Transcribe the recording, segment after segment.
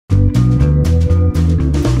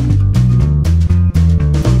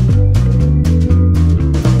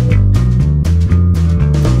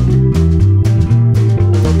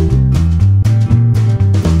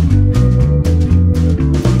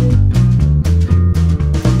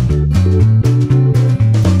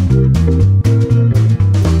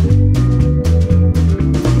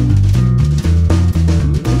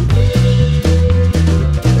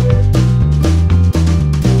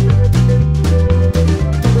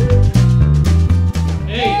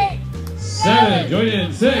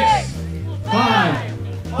6,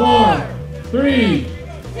 5, 4, 3,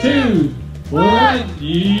 2, 1.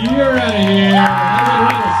 You're out of here.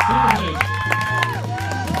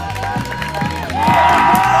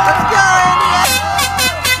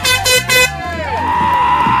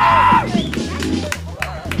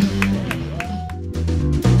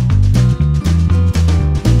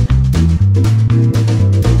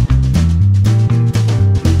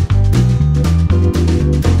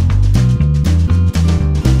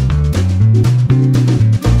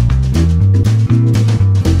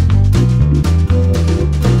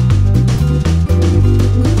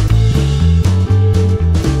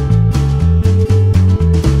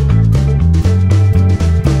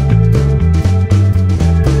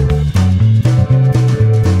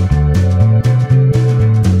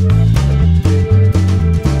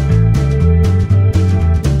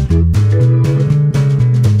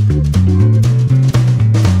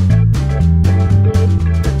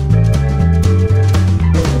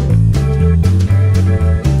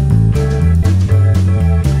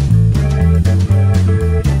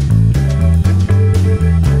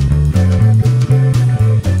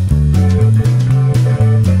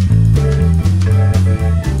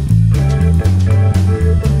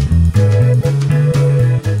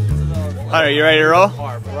 Hunter, you ready to roll?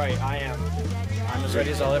 Right, I am. I'm as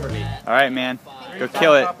ready as I'll ever be. All right, man. Go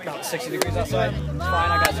kill it. About 60 degrees outside. It's fine.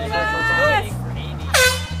 I got some shorts.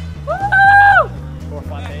 4 or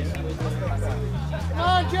 5 days. Come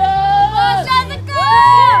on, Jess! Jessica!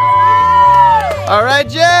 All right,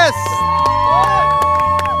 Jess.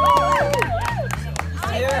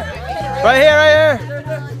 Right here, right here.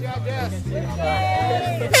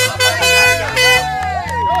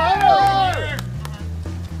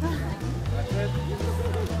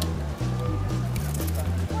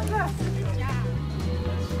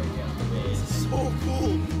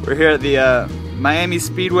 We're here at the Miami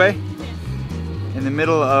Speedway in the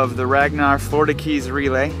middle of the Ragnar Florida Keys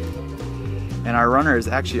relay, and our runner is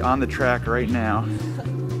actually on the track right now.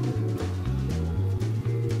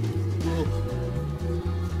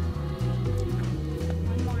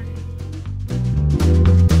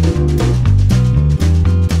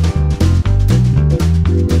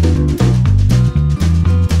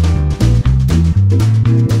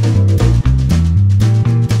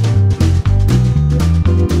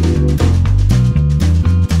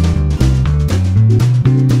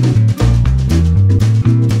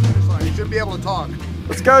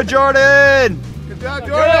 Let's go, Jordan! Good job,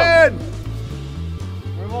 Jordan!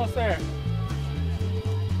 We're almost there. You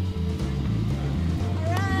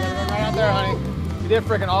gotta run right out there, honey. You did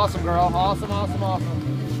freaking awesome, girl. Awesome, awesome, awesome.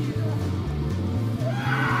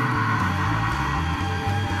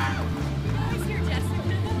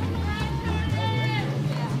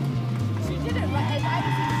 She did it right.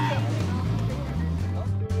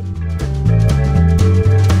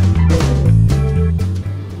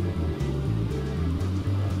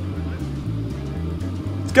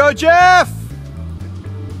 Let's go, Jeff!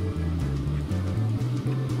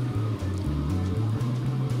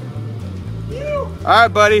 All right,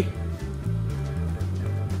 buddy.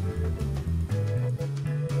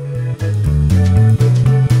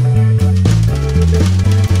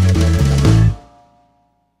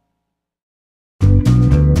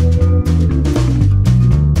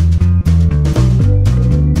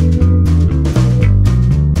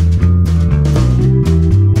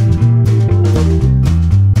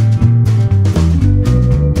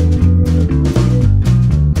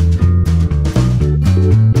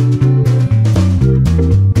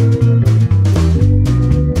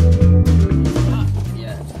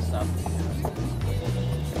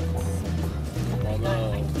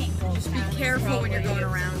 Careful when you're going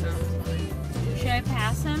around them. Should I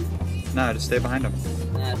pass him? No, just stay behind him.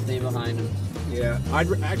 Nah, stay behind him. Yeah,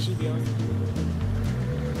 I'd actually be on.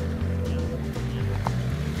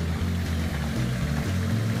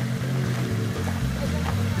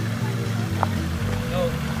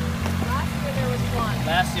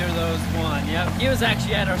 Last year there was one. Yep, he was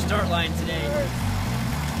actually at our start line today.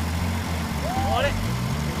 Want it?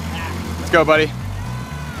 Let's go, buddy.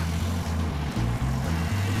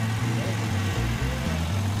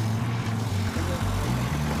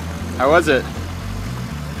 How was it?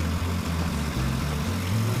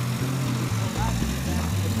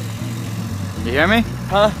 You hear me?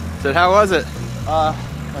 Huh? Said, how was it? My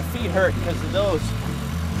feet hurt because of those.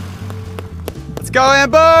 Let's go,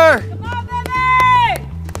 Amber! Come on, baby!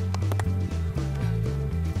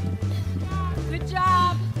 Good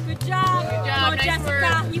job. Good job. Good job. Go, nice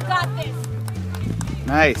Jessica. Work. You got this.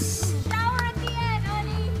 Nice. Shower at the end,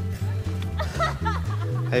 honey.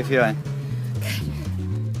 How you feeling?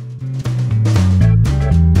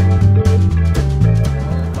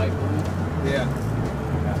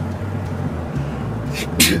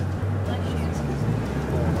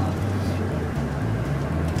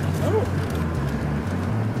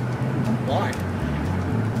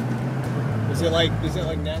 Is it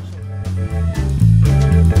like national?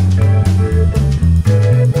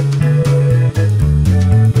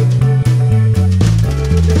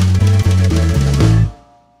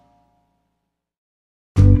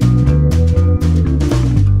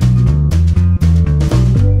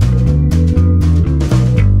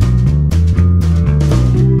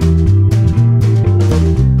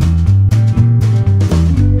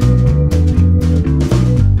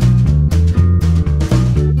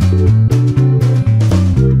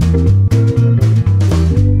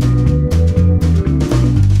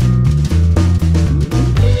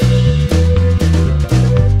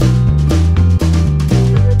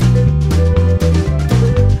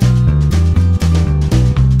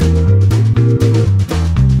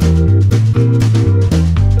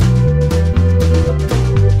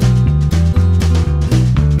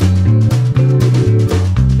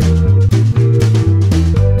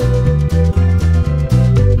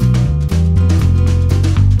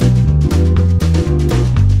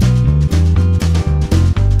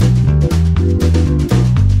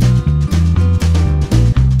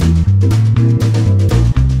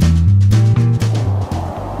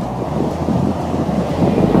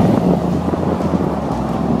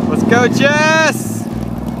 Go Jess!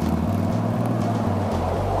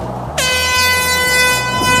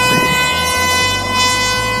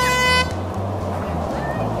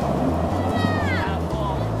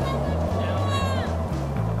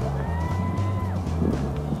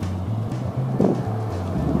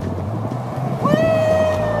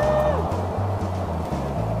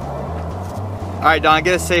 All right, Don,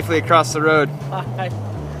 get us safely across the road. Are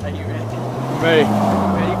you ready? Ready.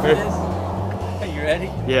 Ready for this? Are you ready?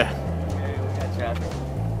 Yeah. Okay, we got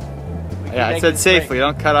traffic. Yeah, I said safely.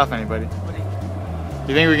 Don't cut off anybody. What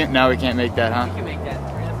do You think we can? No, we can't make that, we huh? can make that.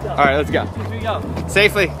 Let's go. All right, let's go. 2, 3, go.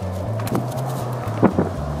 Safely.